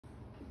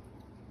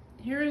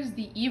here is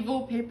the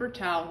evil paper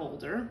towel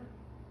holder,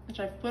 which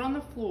I've put on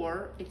the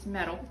floor. It's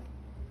metal.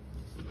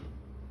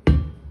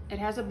 It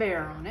has a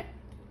bear on it.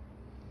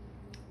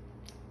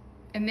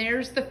 And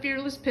there's the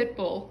fearless pit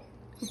bull,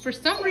 who for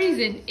some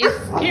reason is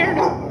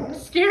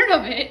scared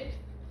of it.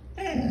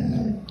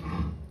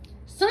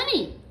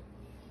 Sonny,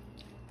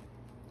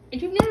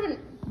 if you've never been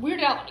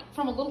weirded out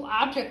from a little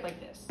object like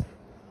this,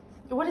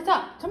 what is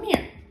up? Come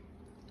here.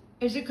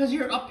 Is it because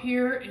you're up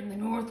here in the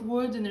North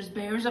Woods and there's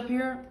bears up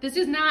here? This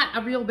is not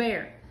a real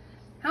bear.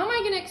 How am I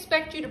going to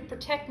expect you to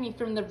protect me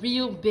from the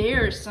real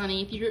bears,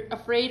 Sonny, if you're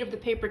afraid of the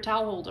paper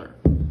towel holder?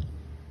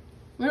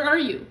 Where are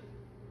you?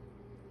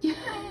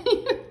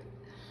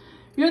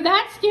 You're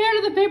that scared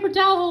of the paper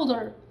towel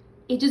holder.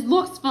 It just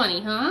looks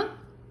funny, huh?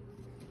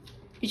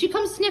 You should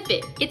come sniff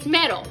it. It's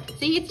metal.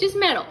 See, it's just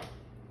metal.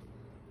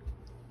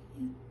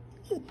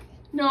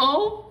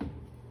 No?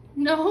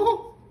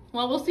 No?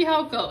 Well, we'll see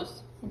how it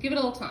goes. We'll give it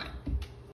a little time.